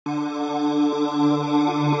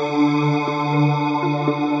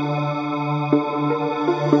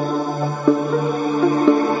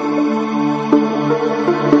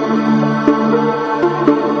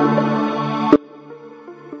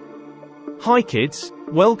Hi kids,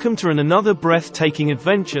 welcome to another breathtaking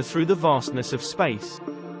adventure through the vastness of space.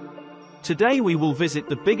 Today we will visit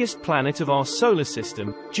the biggest planet of our solar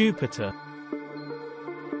system, Jupiter.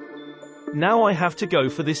 Now I have to go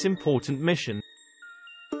for this important mission.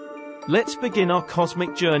 Let's begin our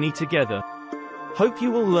cosmic journey together. Hope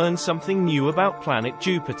you will learn something new about planet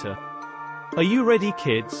Jupiter. Are you ready,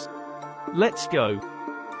 kids? Let's go.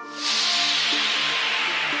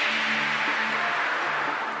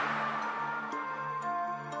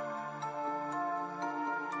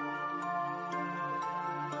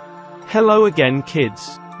 Hello again,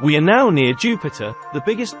 kids. We are now near Jupiter, the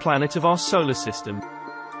biggest planet of our solar system.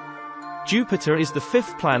 Jupiter is the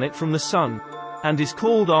fifth planet from the Sun, and is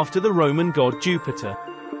called after the Roman god Jupiter.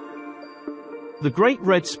 The Great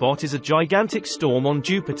Red Spot is a gigantic storm on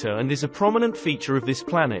Jupiter and is a prominent feature of this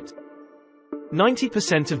planet.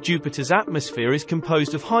 90% of Jupiter's atmosphere is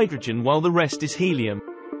composed of hydrogen while the rest is helium.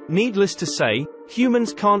 Needless to say,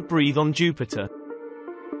 humans can't breathe on Jupiter.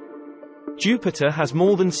 Jupiter has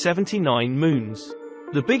more than 79 moons.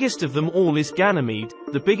 The biggest of them all is Ganymede,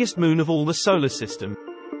 the biggest moon of all the solar system.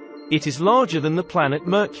 It is larger than the planet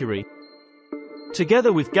Mercury.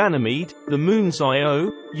 Together with Ganymede, the moons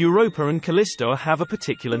Io, Europa and Callisto have a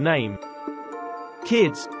particular name.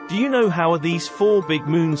 Kids, do you know how are these four big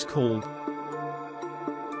moons called?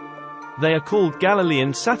 They are called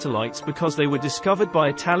Galilean satellites because they were discovered by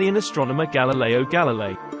Italian astronomer Galileo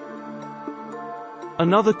Galilei.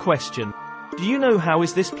 Another question. Do you know how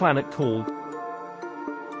is this planet called?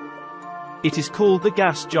 It is called the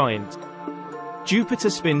gas giant. Jupiter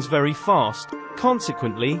spins very fast,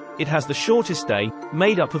 consequently, it has the shortest day,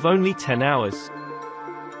 made up of only 10 hours.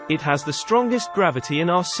 It has the strongest gravity in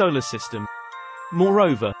our solar system.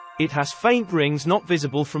 Moreover, it has faint rings not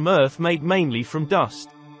visible from Earth made mainly from dust.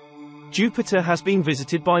 Jupiter has been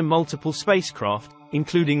visited by multiple spacecraft,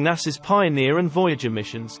 including NASA's Pioneer and Voyager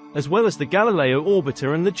missions, as well as the Galileo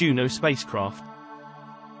orbiter and the Juno spacecraft.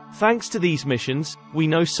 Thanks to these missions, we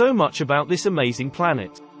know so much about this amazing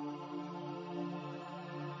planet.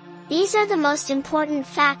 These are the most important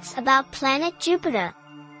facts about planet Jupiter.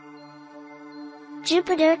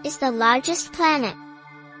 Jupiter is the largest planet.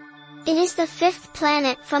 It is the fifth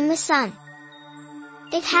planet from the Sun.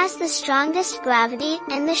 It has the strongest gravity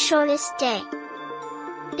and the shortest day.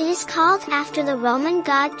 It is called after the Roman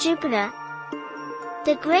god Jupiter.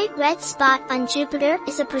 The Great Red Spot on Jupiter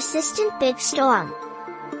is a persistent big storm.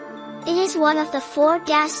 It is one of the four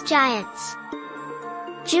gas giants.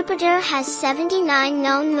 Jupiter has 79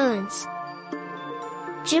 known moons.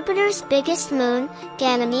 Jupiter's biggest moon,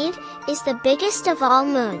 Ganymede, is the biggest of all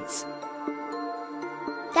moons.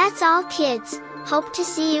 That's all, kids. Hope to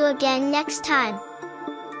see you again next time.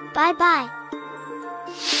 Bye-bye.